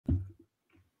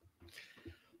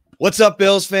What's up,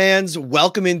 Bills fans?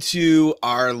 Welcome into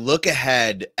our look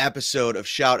ahead episode of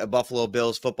Shout, a Buffalo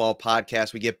Bills football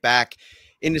podcast. We get back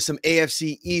into some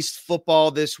AFC East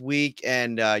football this week,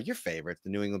 and your favorites,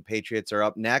 the New England Patriots, are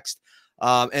up next.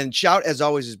 And Shout, as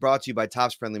always, is brought to you by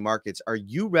Tops Friendly Markets. Are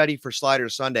you ready for Slider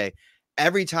Sunday?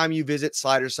 Every time you visit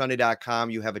slidersunday.com,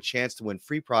 you have a chance to win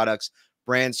free products,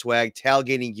 brand swag,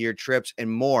 tailgating gear, trips, and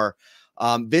more.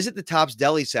 Visit the Tops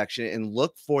Deli section and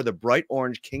look for the bright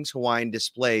orange King's Hawaiian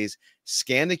displays.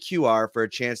 Scan the QR for a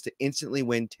chance to instantly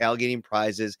win tailgating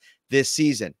prizes this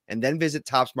season. And then visit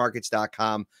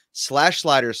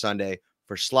topsmarkets.com/Slider Sunday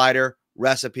for slider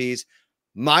recipes.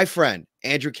 My friend,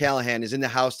 Andrew Callahan, is in the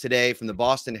house today from the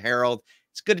Boston Herald.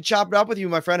 It's good to chop it up with you,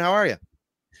 my friend. How are you?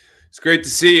 It's great to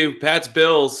see you. Pat's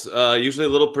Bills, usually a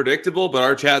little predictable, but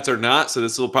our chats are not. So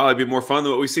this will probably be more fun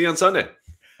than what we see on Sunday.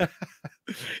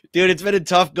 Dude, it's been a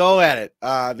tough go at it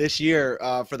this year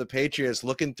for the Patriots,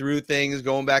 looking through things,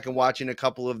 going back and watching a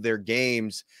couple of their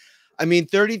games. I mean,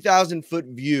 30,000-foot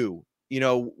view,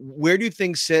 where do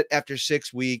things sit after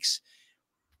 6 weeks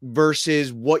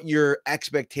versus what your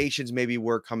expectations maybe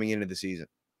were coming into the season?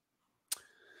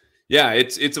 Yeah,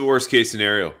 it's a worst case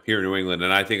scenario here in New England.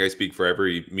 And I think I speak for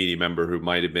every media member who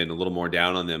might have been a little more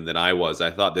down on them than I was. I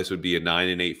thought this would be a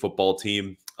 9-8 football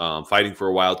team. Fighting for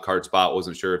a wild card spot.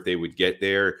 Wasn't sure if they would get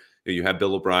there. You have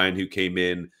Bill O'Brien, who came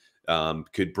in,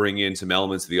 could bring in some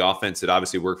elements of the offense that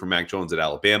obviously worked for Mac Jones at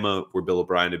Alabama, where Bill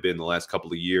O'Brien had been the last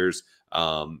couple of years.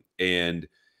 And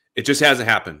it just hasn't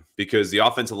happened because the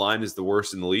offensive line is the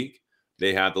worst in the league.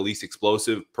 They have the least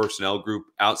explosive personnel group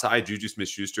outside. Juju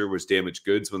Smith-Schuster was damaged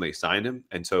goods when they signed him.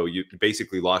 And so you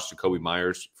basically lost Jacoby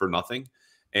Myers for nothing.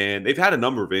 And they've had a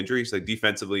number of injuries. Like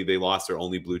defensively, they lost their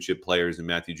only blue chip players in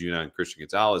Matthew Judon and Christian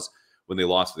Gonzalez when they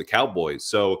lost to the Cowboys.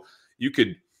 So you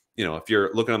could, if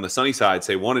you're looking on the sunny side,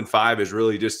 say 1-5 is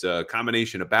really just a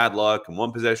combination of bad luck and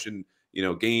one possession,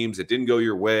 games that didn't go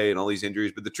your way and all these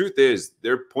injuries. But the truth is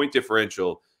their point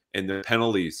differential and their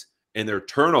penalties and their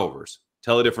turnovers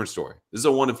tell a different story. This is a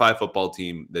 1-5 football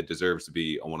team that deserves to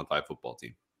be a 1-5 football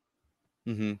team.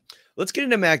 Mm-hmm. Let's get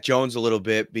into Mac Jones a little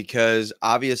bit because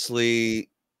obviously,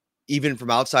 even from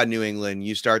outside New England,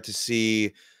 you start to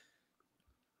see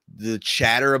the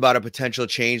chatter about a potential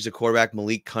change to quarterback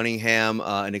Malik Cunningham,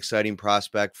 an exciting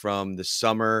prospect from the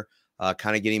summer,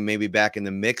 kind of getting maybe back in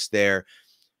the mix there.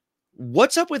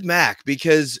 What's up with Mac?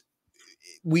 Because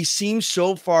we seem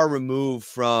so far removed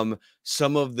from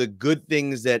some of the good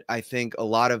things that I think a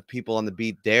lot of people on the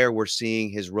beat there were seeing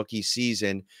his rookie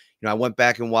season. I went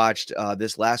back and watched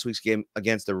this last week's game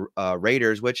against the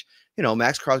Raiders, which,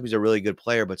 Max Crosby's a really good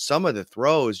player, but some of the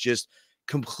throws just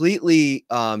completely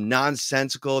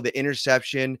nonsensical. The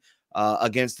interception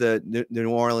against the New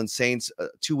Orleans Saints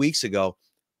 2 weeks ago.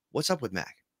 What's up with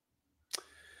Mac?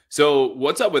 So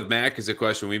what's up with Mac is a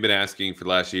question we've been asking for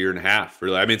the last year and a half,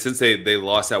 really. I mean, since they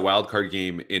lost that wild card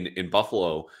game in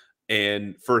Buffalo.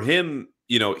 And for him,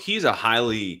 he's a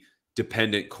highly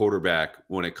dependent quarterback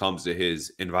when it comes to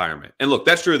his environment. And look,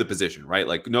 that's true of the position, right?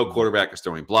 Like no quarterback is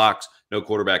throwing blocks. No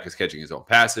quarterback is catching his own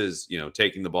passes,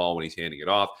 taking the ball when he's handing it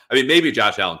off. I mean, maybe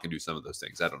Josh Allen can do some of those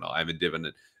things. I don't know. I haven't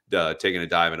taken a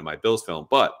dive into my Bills film,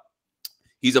 but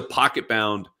he's a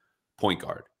pocket-bound point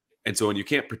guard. And so when you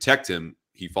can't protect him,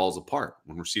 he falls apart.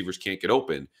 When receivers can't get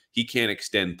open, he can't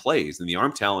extend plays. And the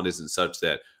arm talent isn't such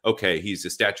that, okay, he's a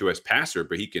statuesque passer,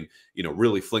 but he can,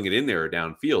 really fling it in there or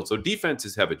downfield. So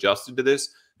defenses have adjusted to this.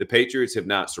 The Patriots have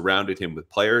not surrounded him with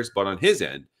players, but on his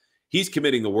end, he's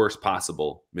committing the worst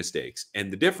possible mistakes.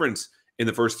 And the difference in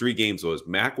the first 3 games was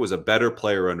Mac was a better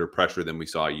player under pressure than we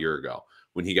saw a year ago.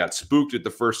 When he got spooked at the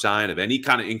first sign of any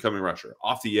kind of incoming rusher,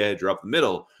 off the edge or up the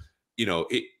middle,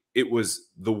 it was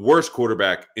the worst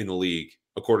quarterback in the league,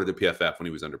 according to PFF, when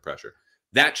he was under pressure.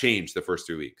 That changed the first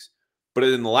 3 weeks. But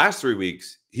in the last 3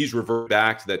 weeks, he's reverted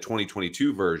back to that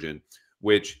 2022 version,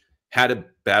 which had a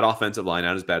bad offensive line,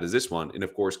 not as bad as this one. And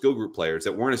of course, skill group players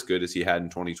that weren't as good as he had in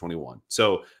 2021.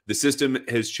 So the system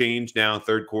has changed now.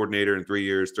 Third coordinator in 3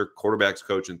 years, third quarterbacks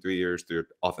coach in 3 years, third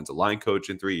offensive line coach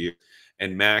in 3 years.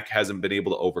 And Mac hasn't been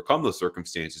able to overcome those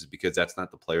circumstances because that's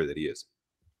not the player that he is.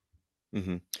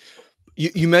 Mm-hmm.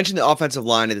 You mentioned the offensive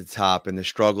line at the top and the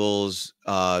struggles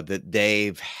that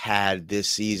they've had this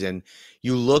season.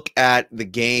 You look at the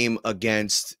game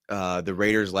against the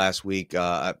Raiders last week,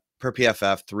 per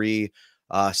PFF, 3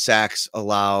 sacks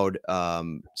allowed,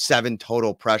 7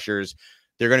 total pressures.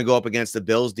 They're going to go up against the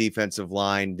Bills defensive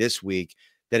line this week.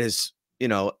 That is,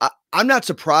 I'm not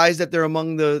surprised that they're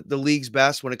among the league's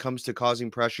best when it comes to causing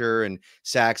pressure and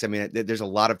sacks. I mean, there's a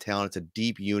lot of talent. It's a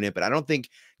deep unit, but I don't think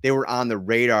they were on the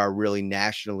radar really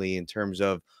nationally in terms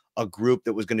of a group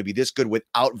that was going to be this good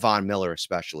without Von Miller,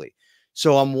 especially.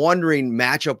 So I'm wondering,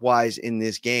 matchup wise in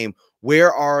this game,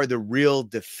 where are the real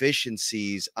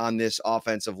deficiencies on this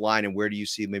offensive line, and where do you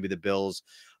see maybe the Bills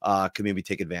can maybe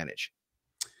take advantage?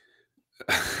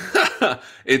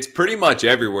 It's pretty much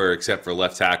everywhere except for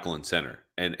left tackle and center.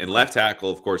 And left tackle,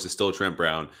 of course, is still Trent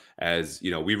Brown. As you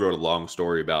know, we wrote a long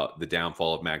story about the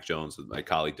downfall of Mac Jones with my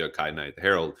colleague Doug Callahan at the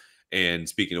Herald. And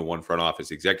speaking of one front office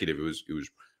executive, it was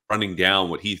running down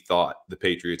what he thought the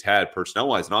Patriots had personnel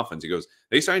wise and offense. He goes,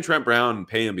 they signed Trent Brown and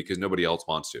pay him because nobody else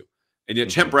wants to. And yet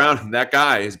Trent Brown, that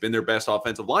guy, has been their best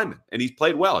offensive lineman, and he's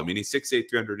played well. I mean, he's 6'8",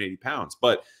 380 pounds.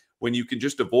 But when you can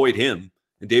just avoid him,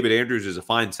 and David Andrews is a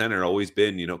fine center, always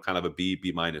been, kind of a B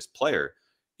minus player.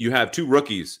 You have two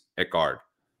rookies at guard.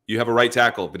 You have a right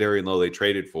tackle, Vidarian Lowe, they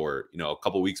traded for, a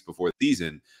couple weeks before the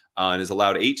season, and has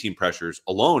allowed 18 pressures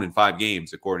alone in 5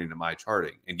 games, according to my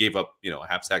charting, and gave up, a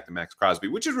half sack to Max Crosby,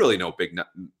 which is really no big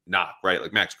knock, right?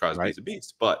 Like Max Crosby is a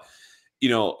beast, but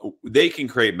they can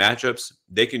create matchups.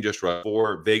 They can just run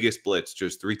 4 Vegas blitz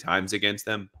just 3 times against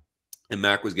them, and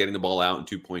Mac was getting the ball out in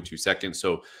 2.2 seconds.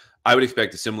 So I would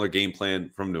expect a similar game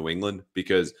plan from New England,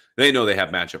 because they know they have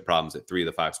matchup problems at 3 of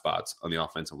the 5 spots on the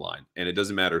offensive line. And it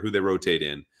doesn't matter who they rotate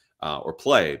in or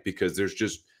play, because there's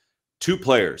just 2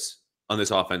 players on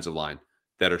this offensive line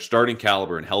that are starting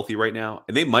caliber and healthy right now.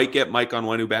 And they might get Mike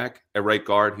Onwenu back at right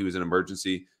guard. He was an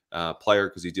emergency player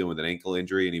because he's dealing with an ankle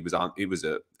injury, and he was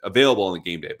available on the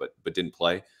game day, but didn't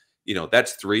play.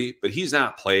 That's 3, but he's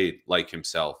not played like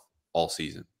himself all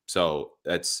season. So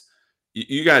that's,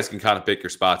 you guys can kind of pick your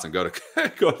spots and go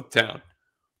to town.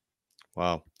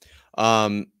 Wow.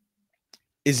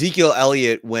 Ezekiel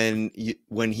Elliott, when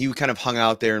he kind of hung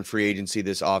out there in free agency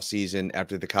this offseason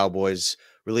after the Cowboys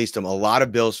released him, a lot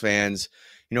of Bills fans,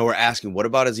 were asking, what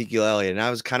about Ezekiel Elliott? And I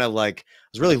was kind of like, I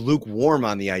was really lukewarm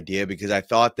on the idea, because I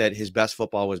thought that his best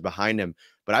football was behind him.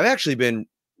 But I've actually been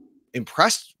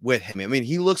impressed with him. I mean,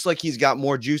 he looks like he's got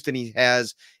more juice than he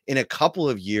has in a couple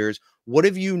of years. What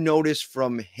have you noticed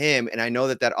from him? And I know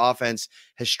that offense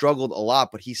has struggled a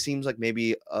lot, but he seems like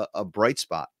maybe a bright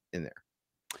spot in there.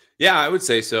 Yeah, I would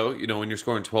say so. When you're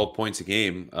scoring 12 points a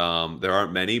game, there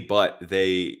aren't many, but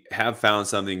they have found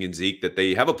something in Zeke, that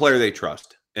they have a player they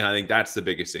trust. And I think that's the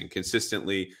biggest thing.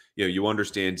 Consistently, you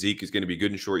understand Zeke is going to be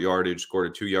good in short yardage, scored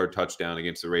a 2-yard touchdown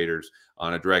against the Raiders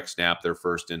on a direct snap, their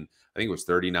first in, I think it was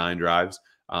 39 drives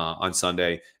on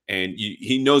Sunday. And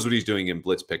he knows what he's doing in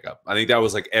blitz pickup. I think that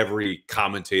was like every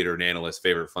commentator and analyst's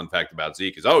favorite fun fact about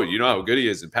Zeke is, oh, you know how good he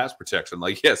is in pass protection.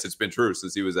 Like, yes, it's been true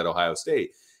since he was at Ohio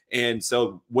State. And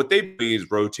so what they do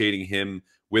is rotating him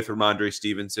with Ramondre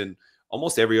Stevenson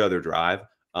almost every other drive.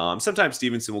 Sometimes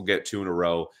Stevenson will get 2 in a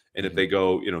row. And if they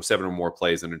go, 7 or more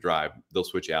plays in a drive, they'll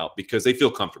switch out because they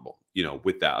feel comfortable,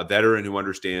 with that. A veteran who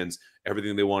understands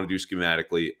everything they want to do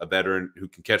schematically, a veteran who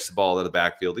can catch the ball out of the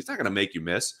backfield. He's not going to make you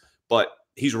miss, but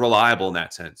he's reliable in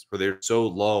that sense, where they're so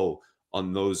low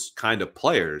on those kind of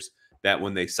players that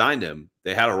when they signed him,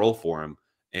 they had a role for him.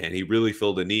 And he really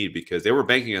filled a need, because they were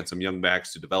banking on some young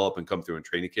backs to develop and come through in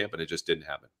training camp, and it just didn't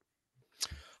happen.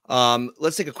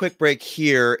 Let's take a quick break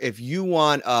here. If you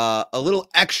want a little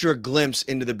extra glimpse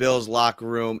into the Bills locker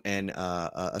room and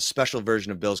a special version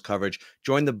of Bills coverage,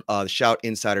 join the Shout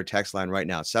Insider text line right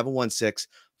now,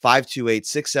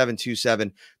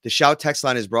 716-528-6727. The Shout text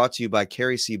line is brought to you by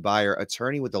Carrie C. Byer,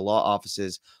 attorney with the law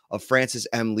offices of Francis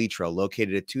M. Litro,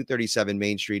 located at 237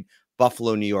 Main Street,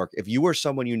 Buffalo, New York. If you or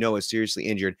someone you know is seriously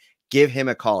injured, give him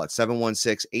a call at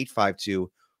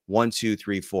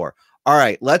 716-852-1234. All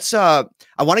right, let's I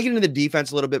want to get into the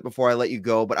defense a little bit before I let you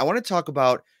go, but I want to talk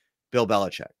about Bill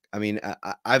Belichick. I mean,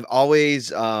 I've always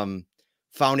found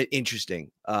it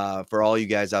interesting for all you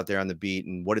guys out there on the beat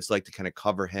and what it's like to kind of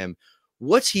cover him.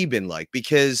 What's he been like?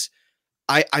 Because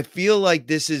I feel like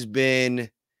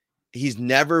he's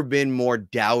never been more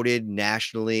doubted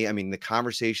nationally. I mean, the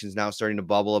conversation's now starting to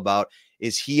bubble about,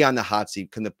 is he on the hot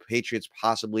seat? Can the Patriots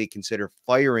possibly consider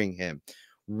firing him?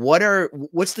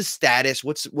 What's the status?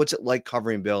 What's it like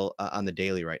covering Bill on the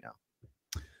daily right now?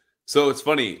 So it's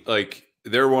funny, like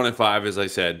they're 1-5, as I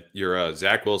said. You're a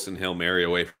Zach Wilson Hail Mary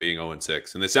away from being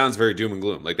 0-6. And it sounds very doom and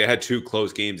gloom. Like they had 2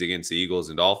 close games against the Eagles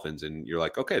and Dolphins. And you're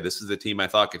like, okay, this is the team I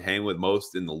thought could hang with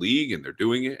most in the league, and they're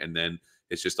doing it. And then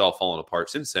it's just all fallen apart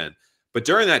since then. But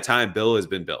during that time, Bill has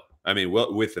been Bill. I mean,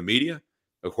 with the media,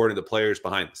 according to players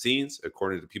behind the scenes,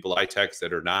 according to people I text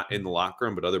that are not in the locker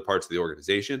room, but other parts of the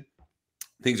organization,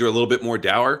 things are a little bit more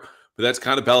dour, but that's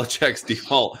kind of Belichick's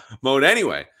default mode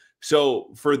anyway.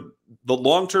 So for the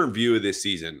long-term view of this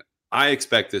season, I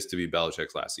expect this to be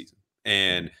Belichick's last season.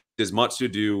 And it has much to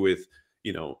do with,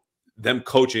 them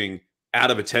coaching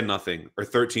out of a 10-0 or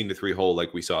 13-3 hole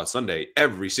like we saw Sunday,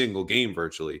 every single game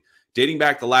virtually, dating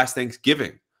back to last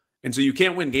Thanksgiving. And so you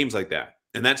can't win games like that.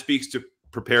 And that speaks to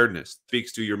preparedness,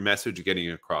 speaks to your message getting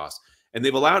across. And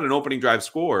they've allowed an opening drive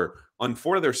score on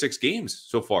 4 of their 6 games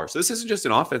so far. So this isn't just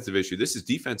an offensive issue. This is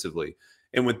defensively.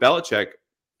 And with Belichick,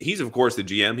 he's, of course, the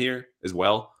GM here as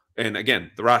well. And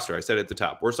again, the roster, I said at the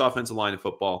top, worst offensive line in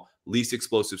football, least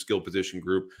explosive skill position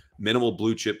group, minimal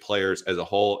blue chip players as a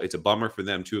whole. It's a bummer for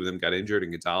them. 2 of them got injured,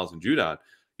 and Gonzalez and Judon.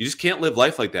 You just can't live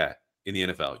life like that in the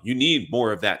NFL. You need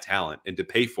more of that talent and to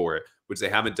pay for it, which they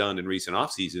haven't done in recent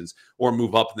off seasons, or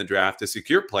move up in the draft to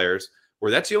secure players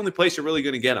where that's the only place you're really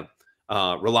going to get them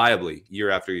reliably year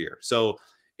after year. So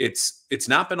it's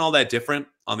not been all that different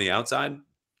on the outside,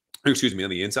 on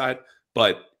the inside,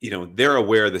 but they're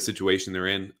aware of the situation they're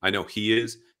in. I know he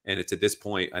is. And it's at this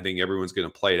point, I think everyone's going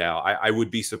to play it out. I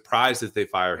would be surprised if they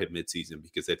fire him midseason,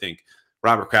 because I think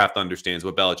Robert Kraft understands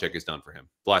what Belichick has done for him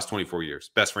the last 24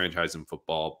 years. Best franchise in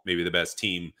football, maybe the best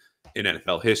team in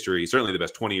NFL history, certainly the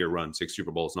best 20-year run, 6 Super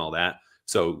Bowls and all that.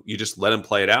 So you just let him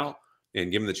play it out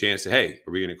and give him the chance to, hey,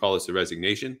 are we going to call this a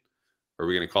resignation? Or are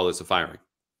we going to call this a firing?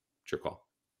 It's your call.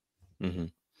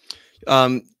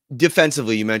 Mm-hmm.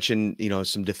 Defensively, you mentioned,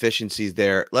 some deficiencies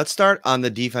there. Let's start on the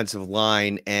defensive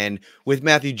line. And with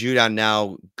Matthew Judon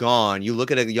now gone, you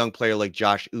look at a young player like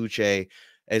Josh Uche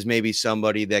as maybe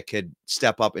somebody that could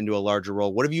step up into a larger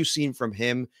role. What have you seen from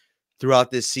him throughout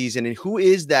this season? And who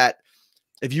is that,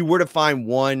 if you were to find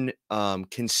one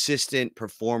consistent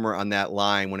performer on that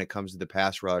line when it comes to the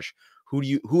pass rush,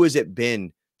 who has it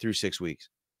been through 6 weeks?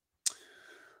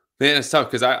 Man, it's tough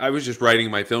because I was just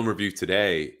writing my film review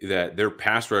today that their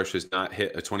pass rush has not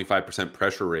hit a 25%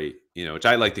 pressure rate, which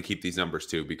I like to keep these numbers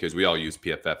too, because we all use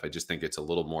PFF. I just think it's a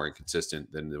little more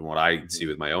inconsistent than what I see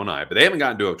with my own eye. But they haven't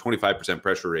gotten to a 25%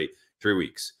 pressure rate 3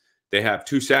 weeks. They have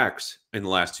 2 sacks in the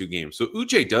last 2 games. So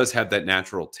Uche does have that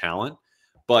natural talent,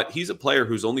 but he's a player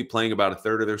who's only playing about a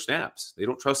third of their snaps. They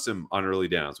don't trust him on early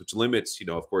downs, which limits,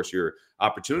 of course, your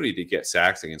opportunity to get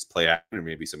sacks against play action, or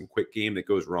maybe some quick game that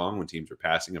goes wrong when teams are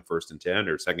passing a 1st and 10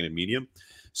 or 2nd and medium.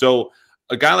 So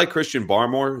a guy like Christian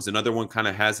Barmore is another one, kind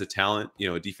of has the talent,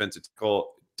 a defensive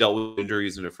tackle, dealt with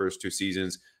injuries in the first 2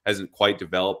 seasons, hasn't quite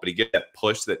developed, but he gets that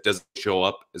push that doesn't show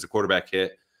up as a quarterback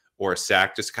hit or a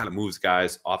sack, just kind of moves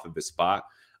guys off of his spot.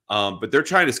 But they're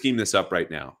trying to scheme this up right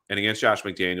now. And against Josh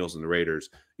McDaniels and the Raiders,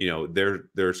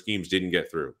 their schemes didn't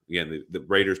get through. Again, the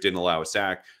Raiders didn't allow a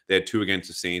sack. They had 2 against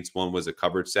the Saints. 1 was a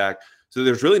covered sack. So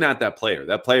there's really not that player.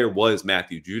 That player was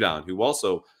Matthew Judon, who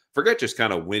also, forget just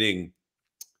kind of winning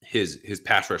his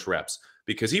pass rush reps,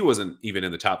 because he wasn't even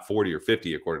in the top 40 or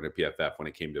 50, according to PFF, when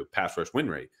it came to pass rush win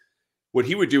rate. What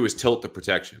he would do is tilt the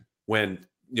protection. When,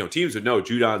 teams would know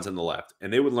Judon's on the left,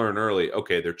 and they would learn early,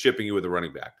 okay, they're chipping you with a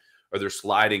running back, or they're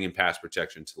sliding in pass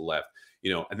protection to the left,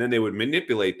 and then they would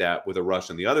manipulate that with a rush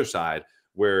on the other side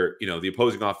where, the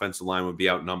opposing offensive line would be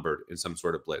outnumbered in some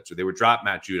sort of blitz, or they would drop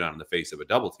Matt Judon in the face of a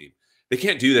double team. They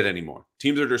can't do that anymore.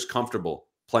 Teams are just comfortable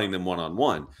playing them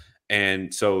one-on-one.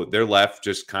 And so they're left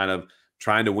just kind of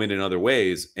trying to win in other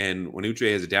ways. And when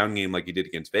Uche has a down game like he did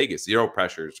against Vegas, 0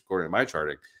 pressures, according to my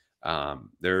charting,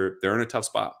 they're in a tough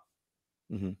spot.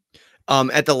 Mm-hmm.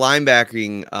 At the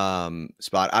linebacking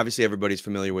spot, obviously everybody's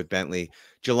familiar with Bentley.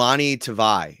 Jelani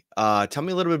Tavai, tell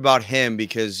me a little bit about him,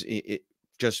 because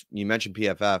you mentioned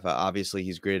PFF. Obviously,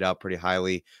 he's graded out pretty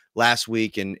highly last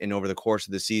week and over the course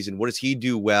of the season. What does he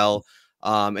do well,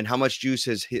 and how much juice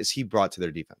has he brought to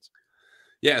their defense?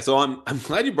 Yeah, so I'm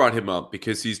glad you brought him up,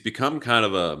 because he's become kind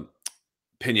of a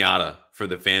pinata for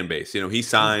the fan base. He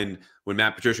signed when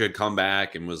Matt Patricia had come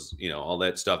back and was, all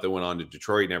that stuff that went on to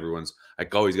Detroit, and everyone's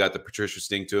like, oh, he's got the Patricia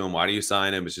stink to him. Why do you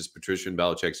sign him? It's just Patricia and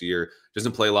Belichick's year.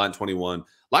 Doesn't play a lot in 21.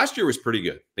 Last year was pretty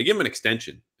good. They gave him an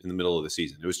extension in the middle of the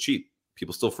season. It was cheap.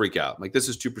 People still freak out. Like, this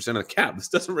is 2% of the cap. This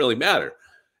doesn't really matter.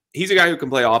 He's a guy who can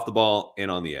play off the ball and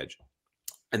on the edge.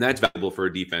 And that's valuable for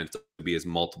a defense to be as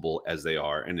multiple as they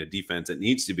are, and a defense that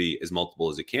needs to be as multiple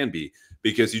as it can be,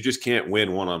 because you just can't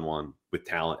win one-on-one with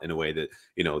talent in a way that,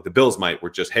 the Bills might, were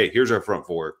just, hey, here's our front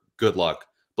four. Good luck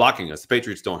blocking us. The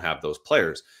Patriots don't have those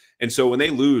players. And so when they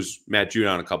lose Matt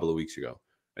Judon a couple of weeks ago,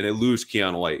 and they lose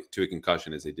Keon White to a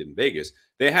concussion as they did in Vegas,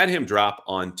 they had him drop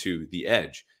onto the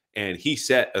edge, and he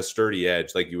set a sturdy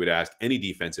edge like you would ask any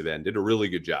defensive end, did a really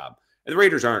good job. And the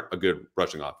Raiders aren't a good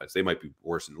rushing offense. They might be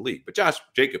worse in the league, but Josh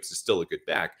Jacobs is still a good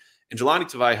back. And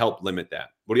Jelani Tavai helped limit that.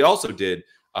 What he also did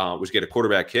was get a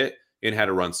quarterback hit and had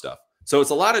to run stuff. So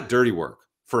it's a lot of dirty work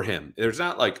for him. There's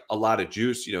not like a lot of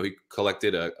juice. He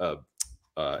collected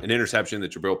an interception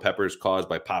that Jabril Peppers caused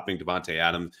by popping Devontae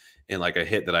Adams in like a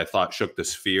hit that I thought shook the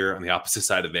sphere on the opposite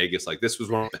side of Vegas. Like, this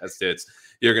was one of the best hits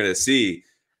you're going to see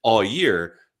all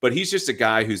year. But he's just a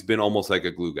guy who's been almost like a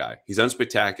glue guy. He's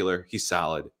unspectacular. He's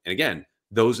solid. And again,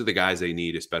 those are the guys they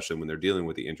need, especially when they're dealing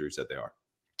with the injuries that they are.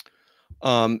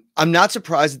 I'm not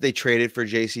surprised that they traded for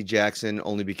JC Jackson,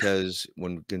 only because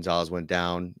when Gonzalez went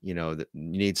down, you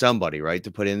need somebody, right,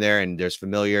 to put in there, and there's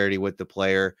familiarity with the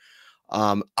player.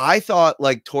 I thought,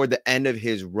 like, toward the end of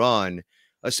his run,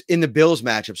 in the Bills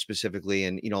matchup specifically,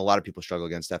 and a lot of people struggle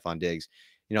against Stephon Diggs.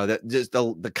 That just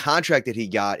the contract that he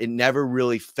got, it never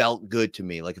really felt good to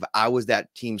me. Like, if I was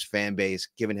that team's fan base,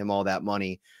 giving him all that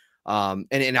money,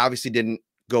 and obviously didn't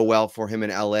go well for him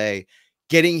in LA.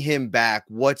 Getting him back,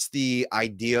 what's the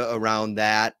idea around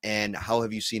that, and how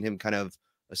have you seen him kind of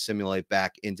assimilate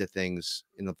back into things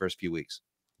in the first few weeks?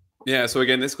 Yeah, so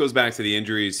again, this goes back to the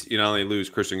injuries. You not only lose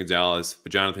Christian Gonzalez,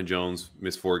 but Jonathan Jones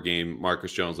missed 4 games.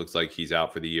 Marcus Jones looks like he's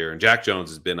out for the year, and Jack Jones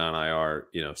has been on IR,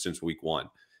 since week 1.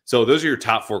 So those are your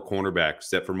top 4 cornerbacks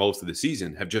that for most of the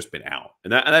season have just been out,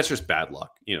 and that's just bad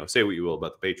luck. Say what you will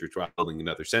about the Patriots building in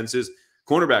other senses.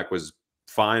 Cornerback was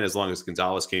fine as long as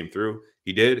Gonzalez came through.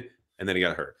 He did. And then he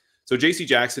got hurt. So JC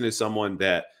Jackson is someone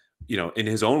that, in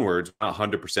his own words,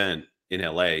 100% in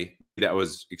LA. That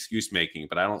was excuse making,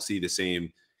 but I don't see the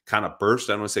same kind of burst.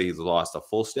 I don't want to say he's lost a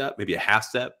full step, maybe a half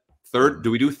step. Third,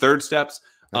 do we do third steps?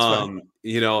 In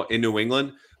New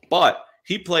England. But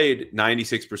he played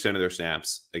 96% of their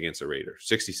snaps against the Raiders,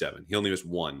 67. He only missed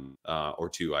 1 or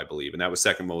 2, I believe. And that was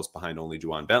second most behind only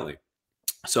Juwan Bentley.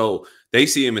 So they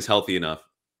see him as healthy enough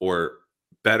or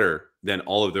better than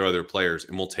all of their other players,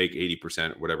 and we'll take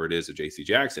 80%, whatever it is, of JC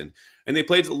Jackson. And they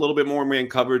played a little bit more man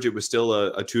coverage. It was still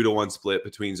a 2-to-1 split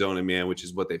between zone and man, which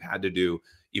is what they've had to do,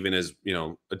 even as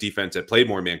a defense that played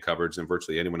more man coverage than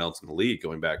virtually anyone else in the league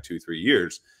going back 2-3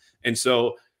 years. And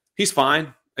so he's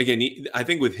fine. Again, I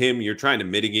think with him, you're trying to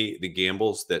mitigate the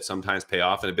gambles that sometimes pay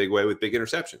off in a big way with big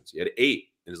interceptions. He had 8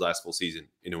 in his last full season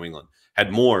in New England,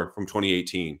 had more from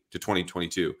 2018 to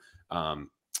 2022.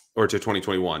 Or to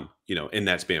 2021, in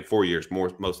that span, 4 years,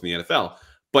 most in the NFL.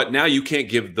 But now you can't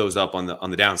give those up on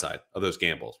the downside of those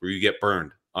gambles where you get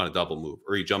burned on a double move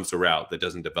or he jumps a route that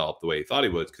doesn't develop the way he thought he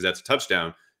would, because that's a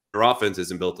touchdown. Their offense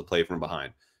isn't built to play from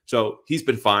behind. So he's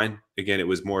been fine. Again, it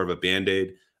was more of a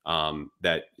Band-Aid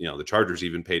that, the Chargers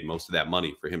even paid most of that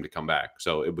money for him to come back.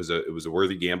 So it was a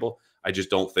worthy gamble. I just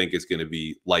don't think it's going to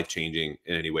be life-changing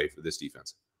in any way for this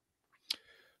defense.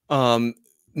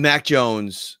 Mac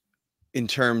Jones, in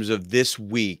terms of this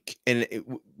week and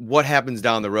what happens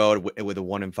down the road with a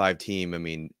 1-5 team. I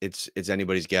mean, it's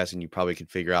anybody's guess, and you probably could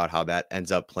figure out how that ends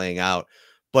up playing out.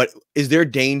 But is there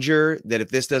danger that if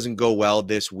this doesn't go well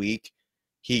this week,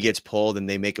 he gets pulled and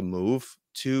they make a move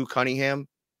to Cunningham?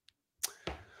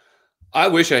 I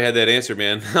wish I had that answer,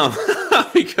 man,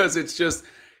 because it's just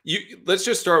let's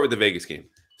just start with the Vegas game.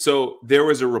 So there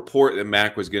was a report that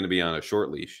Mac was going to be on a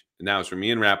short leash. And that was from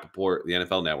Ian Rappaport, the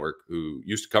NFL Network, who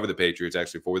used to cover the Patriots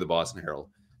actually for the Boston Herald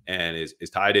and is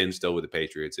tied in still with the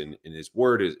Patriots. And his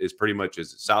word is pretty much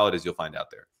as solid as you'll find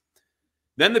out there.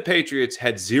 Then the Patriots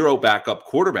had 0 backup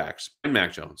quarterbacks in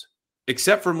Mac Jones,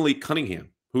 except for Malik Cunningham,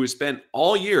 who has spent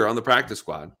all year on the practice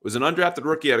squad, was an undrafted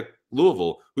rookie out of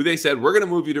Louisville, who they said, we're going to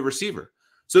move you to receiver.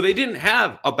 So they didn't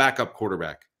have a backup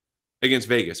quarterback against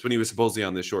Vegas when he was supposedly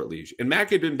on this short leash. And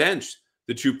Mac had been benched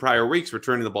the 2 prior weeks,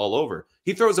 returning the ball over.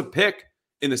 He throws a pick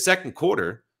in the second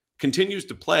quarter, continues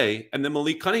to play, and then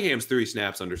Malik Cunningham's 3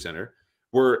 snaps under center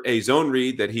were a zone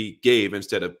read that he gave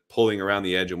instead of pulling around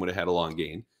the edge and would have had a long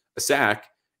gain, a sack,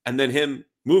 and then him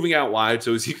moving out wide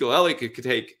so Ezekiel Elliott could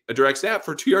take a direct snap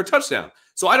for a 2-yard touchdown.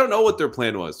 So I don't know what their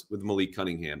plan was with Malik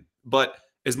Cunningham. But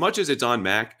as much as it's on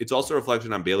Mac, it's also a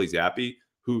reflection on Bailey Zappi,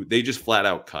 who they just flat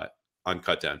out cut on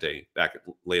cutdown day back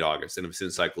in late August, and have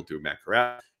since cycled through Matt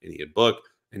Corral and Ian Book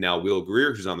and now Will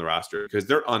Greer, who's on the roster, because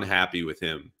they're unhappy with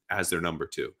him as their number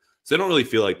 2. So they don't really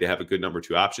feel like they have a good number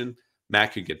 2 option.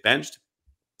 Mac could get benched.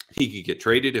 He could get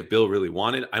traded if Bill really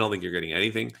wanted. I don't think you're getting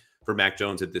anything for Mac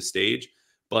Jones at this stage,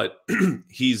 but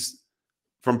he's,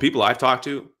 from people I've talked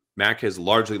to, Mac has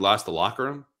largely lost the locker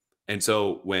room. And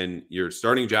so when your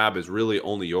starting job is really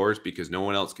only yours because no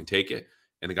one else can take it,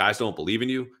 and the guys don't believe in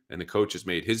you, and the coach has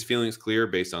made his feelings clear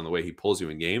based on the way he pulls you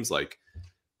in games, like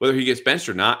whether he gets benched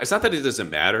or not, it's not that it doesn't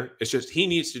matter. It's just he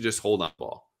needs to just hold on the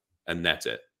ball, and that's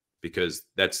it, because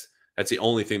that's the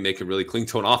only thing they can really cling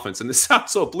to an offense. And this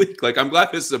sounds so bleak. Like, I'm glad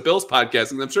this is a Bills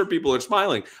podcast, and I'm sure people are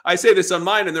smiling. I say this on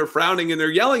mine, and they're frowning, and they're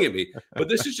yelling at me. But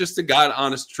this is just the God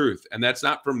honest truth, and that's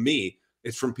not from me.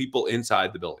 It's from people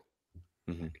inside the building.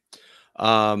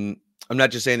 Mm-hmm. I'm not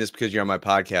just saying this because you're on my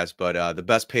podcast, but the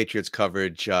best Patriots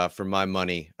coverage for my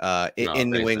money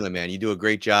in New England, man. You do a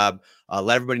great job.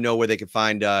 Let everybody know where they can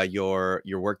find your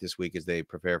work this week as they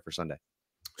prepare for Sunday.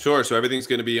 Sure. So everything's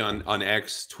going to be on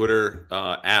X, Twitter,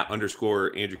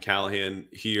 @_ Andrew Callahan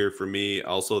here for me.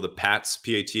 Also, the PATS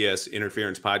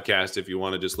Interference podcast. If you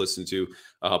want to just listen to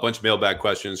a bunch of mailbag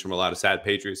questions from a lot of sad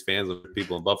Patriots fans,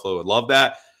 people in Buffalo would love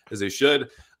that, as they should.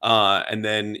 And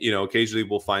then, occasionally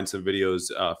we'll find some videos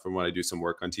from when I do some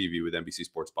work on TV with NBC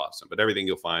Sports Boston. But everything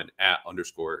you'll find @_ Andrew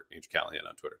Callahan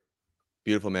on Twitter.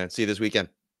 Beautiful, man. See you this weekend.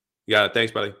 You got it.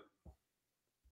 Thanks, buddy.